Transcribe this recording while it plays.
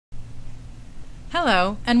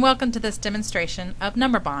Hello, and welcome to this demonstration of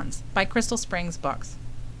Number Bonds by Crystal Springs Books.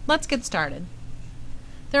 Let's get started.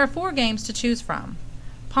 There are 4 games to choose from.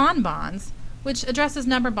 Pawn Bonds, which addresses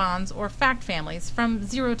number bonds or fact families from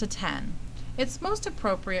 0 to 10. It's most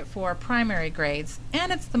appropriate for primary grades,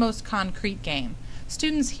 and it's the most concrete game.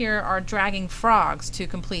 Students here are dragging frogs to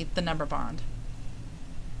complete the number bond.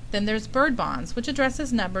 Then there's Bird Bonds, which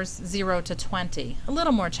addresses numbers 0 to 20, a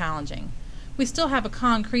little more challenging. We still have a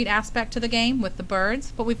concrete aspect to the game with the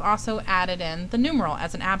birds, but we've also added in the numeral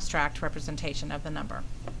as an abstract representation of the number.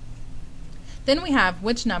 Then we have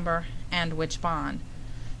Which Number and Which Bond.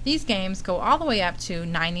 These games go all the way up to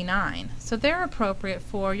 99, so they're appropriate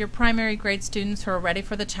for your primary grade students who are ready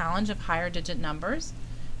for the challenge of higher digit numbers,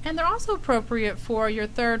 and they're also appropriate for your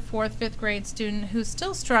 3rd, 4th, 5th grade student who's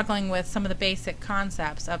still struggling with some of the basic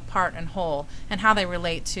concepts of part and whole and how they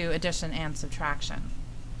relate to addition and subtraction.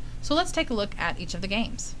 So let's take a look at each of the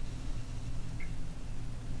games.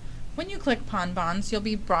 When you click Pawn Bonds, you'll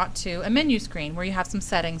be brought to a menu screen where you have some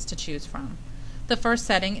settings to choose from. The first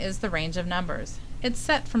setting is the range of numbers. It's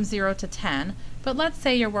set from 0 to 10, but let's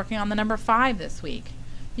say you're working on the number 5 this week.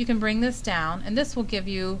 You can bring this down, and this will give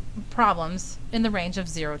you problems in the range of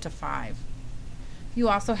 0 to 5. You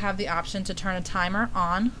also have the option to turn a timer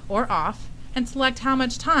on or off and select how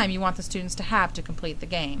much time you want the students to have to complete the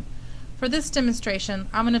game. For this demonstration,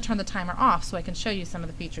 I'm going to turn the timer off so I can show you some of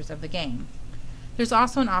the features of the game. There's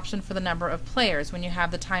also an option for the number of players. When you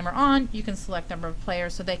have the timer on, you can select number of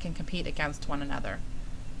players so they can compete against one another.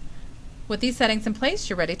 With these settings in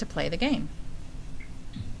place, you're ready to play the game.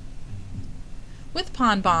 With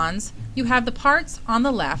Pawn Bonds, you have the parts on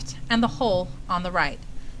the left and the whole on the right.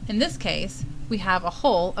 In this case, we have a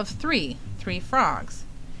whole of 3 frogs,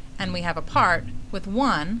 and we have a part with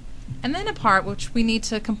 1, and then a part which we need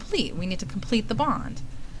to complete. We need to complete the bond.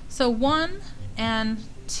 So 1 and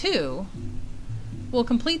 2 will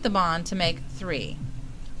complete the bond to make 3.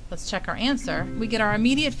 Let's check our answer. We get our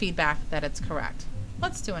immediate feedback that it's correct.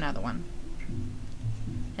 Let's do another one.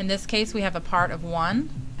 In this case, we have a part of 1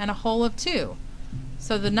 and a whole of 2.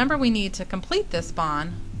 So the number we need to complete this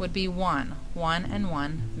bond would be 1. 1 and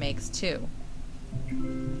 1 makes 2.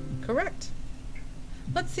 Correct.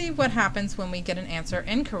 Let's see what happens when we get an answer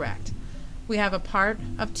incorrect. We have a part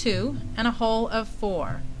of 2 and a whole of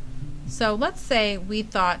 4. So let's say we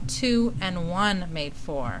thought 2 and 1 made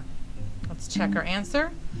 4. Let's check our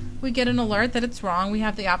answer. We get an alert that it's wrong. We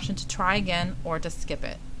have the option to try again or to skip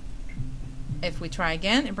it. If we try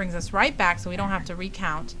again, it brings us right back so we don't have to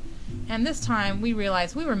recount. And this time we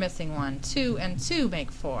realize we were missing 1. 2 and 2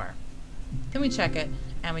 make 4. Then we check it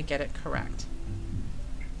and we get it correct.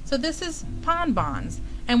 So this is Pawn Bonds,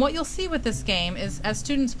 and what you'll see with this game is as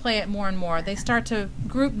students play it more and more, they start to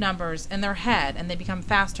group numbers in their head and they become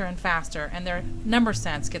faster and faster, and their number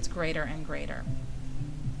sense gets greater and greater.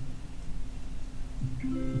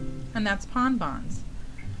 And that's Pawn Bonds.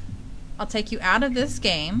 I'll take you out of this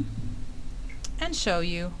game and show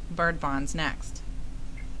you Bird Bonds next.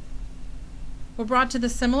 We're brought to the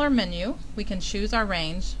similar menu. We can choose our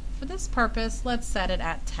range. For this purpose, let's set it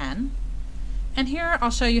at 10. And here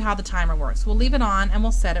I'll show you how the timer works. We'll leave it on and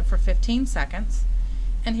we'll set it for 15 seconds.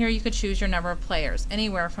 And here you could choose your number of players,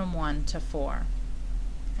 anywhere from 1 to 4.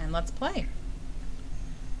 And let's play.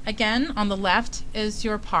 Again, on the left is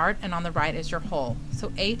your part and on the right is your whole.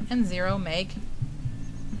 So 8 and 0 make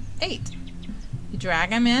 8. You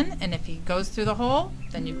drag him in, and if he goes through the hole,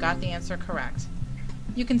 then you've got the answer correct.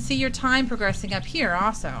 You can see your time progressing up here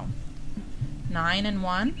also. 9 and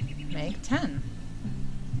 1 make 10.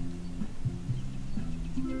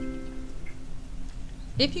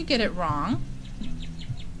 If you get it wrong,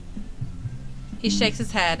 he shakes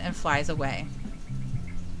his head and flies away.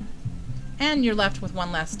 And you're left with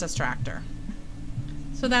one less distractor.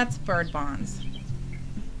 So that's Bird Bonds.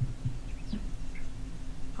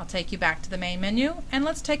 I'll take you back to the main menu, and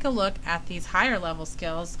let's take a look at these higher level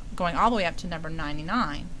skills going all the way up to number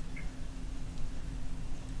 99.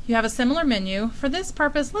 You have a similar menu. For this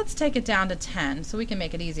purpose, let's take it down to 10 so we can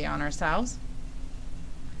make it easy on ourselves.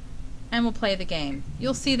 And we'll play the game.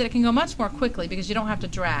 You'll see that it can go much more quickly because you don't have to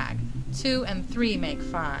drag. 2 and 3 make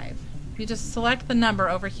 5. You just select the number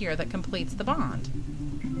over here that completes the bond.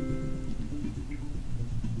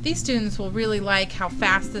 These students will really like how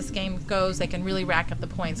fast this game goes. They can really rack up the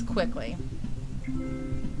points quickly.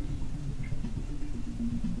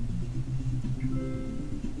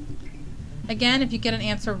 Again, if you get an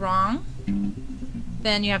answer wrong,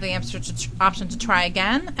 then you have the option to try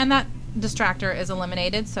again, and that distractor is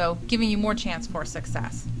eliminated, so giving you more chance for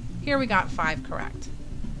success. Here we got 5 correct.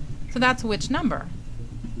 So that's Which Number.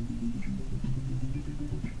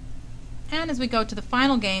 And as we go to the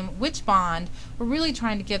final game, which bond, we're really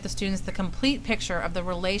trying to give the students the complete picture of the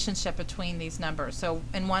relationship between these numbers. So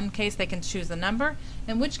in one case they can choose the number,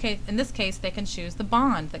 in this case they can choose the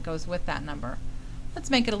bond that goes with that number. Let's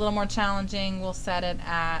make it a little more challenging. We'll set it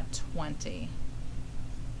at 20.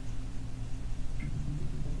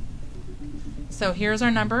 So here's our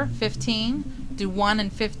number, 15. Do 1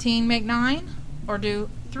 and 15 make 9? Or do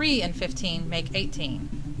 3 and 15 make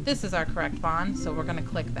 18? This is our correct bond, so we're going to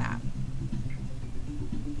click that.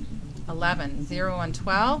 11, 0 and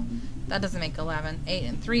 12, that doesn't make 11. 8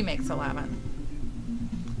 and 3 makes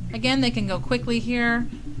 11. Again, they can go quickly here,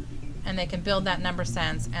 and they can build that number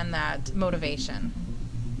sense and that motivation.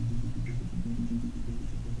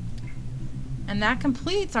 And that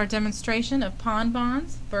completes our demonstration of pond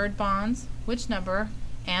bonds, bird bonds, which number,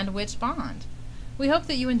 and which bond. We hope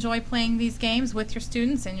that you enjoy playing these games with your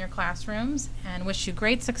students in your classrooms and wish you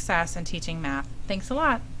great success in teaching math. Thanks a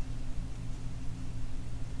lot.